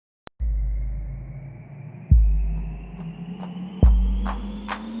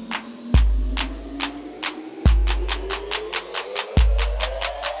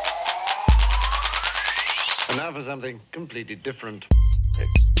now for something completely different.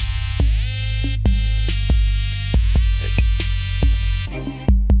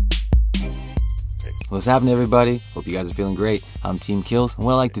 What's happening, everybody? Hope you guys are feeling great. I'm Team Kills, and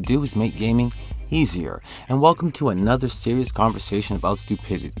what I like to do is make gaming easier. And welcome to another serious conversation about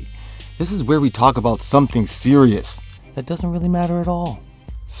stupidity. This is where we talk about something serious that doesn't really matter at all.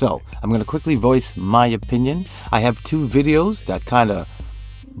 So, I'm going to quickly voice my opinion. I have two videos that kind of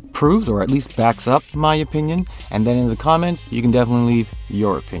proves or at least backs up my opinion, and then in the comments you can definitely leave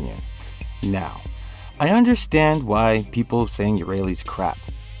your opinion. Now, I understand why people saying Yareli's crap.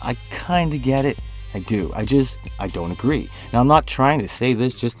 I kind of get it. I do. I don't agree. Now, I'm not trying to say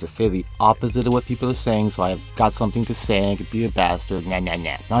this just to say the opposite of what people are saying, so I've got something to say and I could be a bastard. Nah.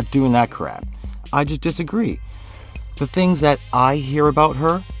 Not doing that crap. I just disagree. The things that I hear about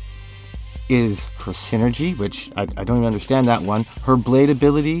her is her synergy, which I don't even understand that one, her blade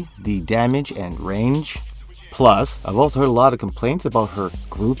ability, the damage and range. Plus, I've also heard a lot of complaints about her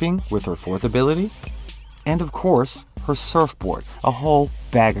grouping with her fourth ability. And of course, her surfboard, a whole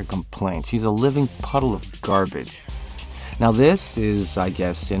bag of complaints. She's a living puddle of garbage. Now this is, I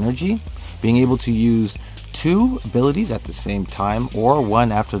guess, synergy, being able to use two abilities at the same time or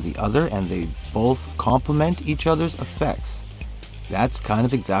one after the other, and they both complement each other's effects. That's kind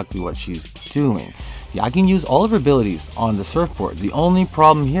of exactly what she's doing. Yeah, I can use all of her abilities on the surfboard. The only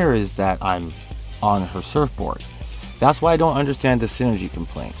problem here is that I'm on her surfboard. That's why I don't understand the synergy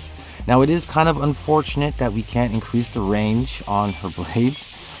complaints. Now, it is kind of unfortunate that we can't increase the range on her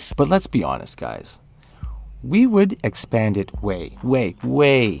blades, but let's be honest, guys. We would expand it way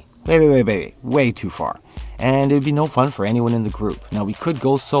too far, and it would be no fun for anyone in the group. Now, we could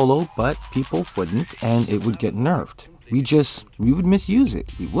go solo, but people wouldn't, and it would get nerfed. We would misuse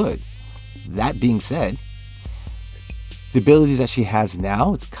it. We would. That being said, the abilities that she has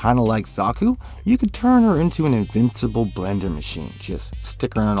now, it's kind of like Zaku. You could turn her into an invincible blender machine. Just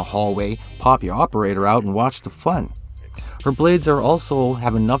stick her in a hallway, pop your operator out, and watch the fun. Her blades also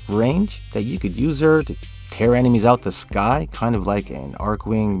have enough range that you could use her to tear enemies out the sky, kind of like an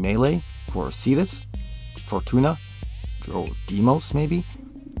Arcwing melee for Cetus, Fortuna, or Demos maybe.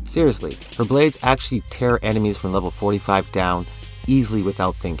 Seriously, her blades actually tear enemies from level 45 down easily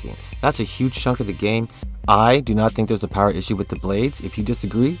without thinking. That's a huge chunk of the game. I do not think there's a power issue with the blades. If you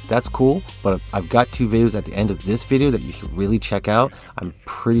disagree, that's cool, but I've got two videos at the end of this video that you should really check out. I'm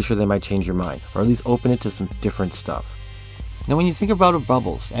pretty sure they might change your mind, or at least open it to some different stuff. Now, when you think about her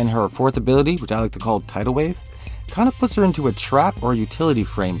bubbles and her fourth ability, which I like to call Tidal Wave, kind of puts her into a trap or utility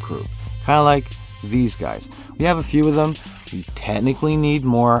frame group, kind of like these guys. We have a few of them. We technically need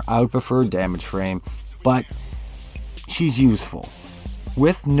more. I would prefer damage frame, but she's useful.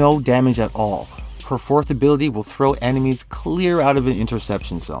 With no damage at all, her fourth ability will throw enemies clear out of an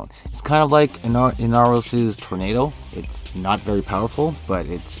interception zone. It's kind of like Inaros' Tornado. It's not very powerful, but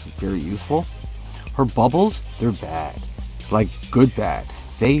it's very useful. Her bubbles, they're bad. Like, good bad.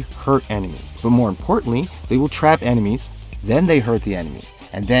 They hurt enemies. But more importantly, they will trap enemies, then they hurt the enemies.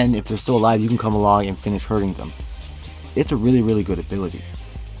 And then, if they're still alive, you can come along and finish hurting them. It's a really good ability.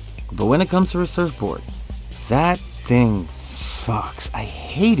 But when it comes to her surfboard, that thing sucks. I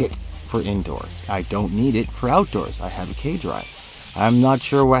hate it for indoors. I don't need it for outdoors. I have a K-Drive. I'm not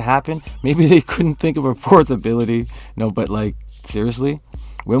sure what happened. Maybe they couldn't think of a fourth ability. No, but like, seriously?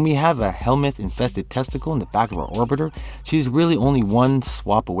 When we have a helmet-infested testicle in the back of our orbiter, she's really only one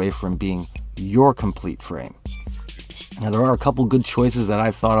swap away from being your complete frame. Now, there are a couple good choices that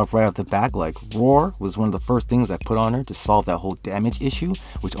I thought of right off the bat, like Roar was one of the first things I put on her to solve that whole damage issue,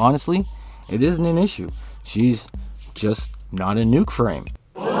 which honestly, it isn't an issue. She's just not a nuke frame.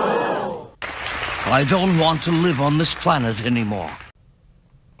 I don't want to live on this planet anymore.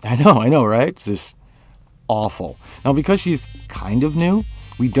 I know, right? It's just awful. Now, because she's kind of new,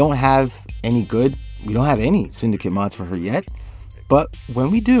 we don't have any Syndicate mods for her yet, but when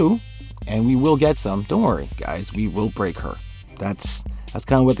we do, and we will get some, don't worry, guys, we will break her. That's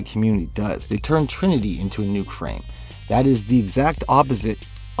kind of what the community does. They turn Trinity into a nuke frame. That is the exact opposite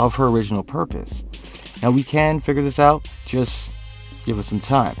of her original purpose. Now, we can figure this out, just give us some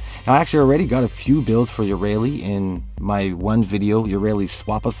time. Now, I actually already got a few builds for Yareli in my one video, Yareli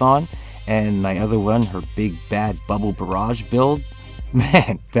Swapathon, and my other one, her Big Bad Bubble Barrage build.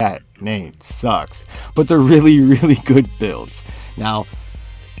 Man, that name sucks, but they're really good builds. Now,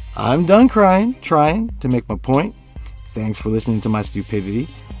 I'm done trying to make my point. Thanks for listening to my stupidity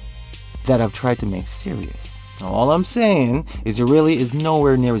that I've tried to make serious. Now, all I'm saying is Yareli is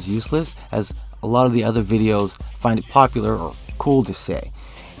nowhere near as useless as a lot of the other videos find it popular or cool to say.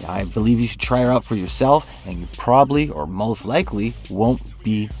 I believe you should try her out for yourself, and you probably, or most likely, won't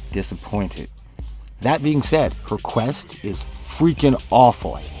be disappointed. That being said, her quest is freaking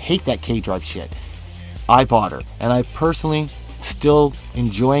awful. I hate that K-Drive shit. I bought her, and I personally still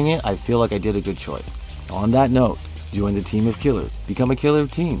enjoying it. I feel like I did a good choice. On that note, join the team of killers. Become a killer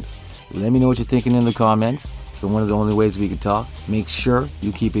of teams. Let me know what you're thinking in the comments. It's one of the only ways we can talk. Make sure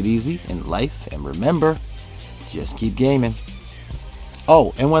you keep it easy in life, and remember, just keep gaming.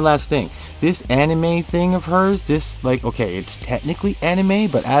 Oh, and one last thing. This anime thing of hers, this, like, okay, it's technically anime,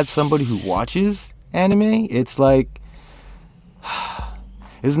 but as somebody who watches anime, it's like,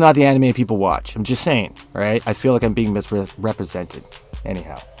 this is not the anime people watch. I'm just saying, right? I feel like I'm being misrepresented.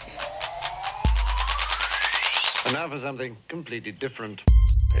 Anyhow. And now for something completely different.